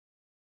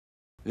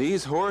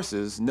These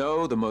horses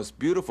know the most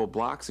beautiful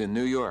blocks in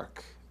New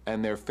York,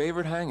 and their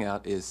favorite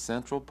hangout is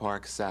Central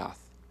Park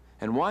South.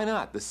 And why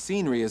not? The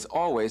scenery is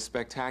always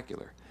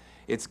spectacular.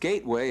 Its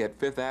gateway at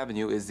Fifth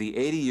Avenue is the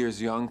 80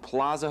 years young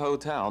Plaza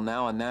Hotel,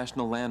 now a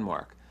national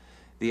landmark.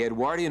 The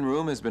Edwardian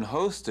Room has been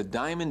host to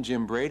Diamond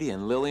Jim Brady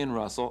and Lillian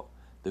Russell.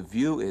 The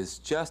view is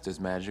just as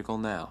magical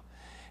now.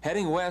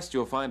 Heading west,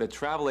 you'll find a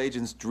travel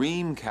agent's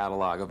dream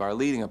catalog of our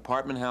leading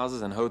apartment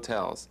houses and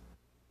hotels.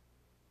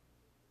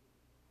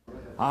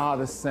 Ah,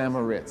 the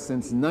Samaritz.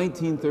 Since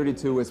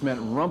 1932, it's meant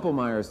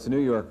Rumplemeyers to New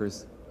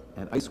Yorkers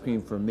and ice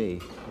cream for me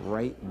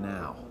right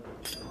now.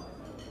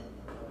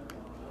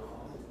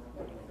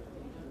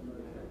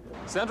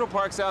 Central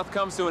Park South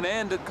comes to an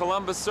end at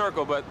Columbus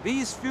Circle, but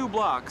these few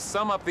blocks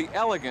sum up the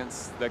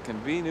elegance that can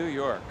be New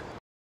York.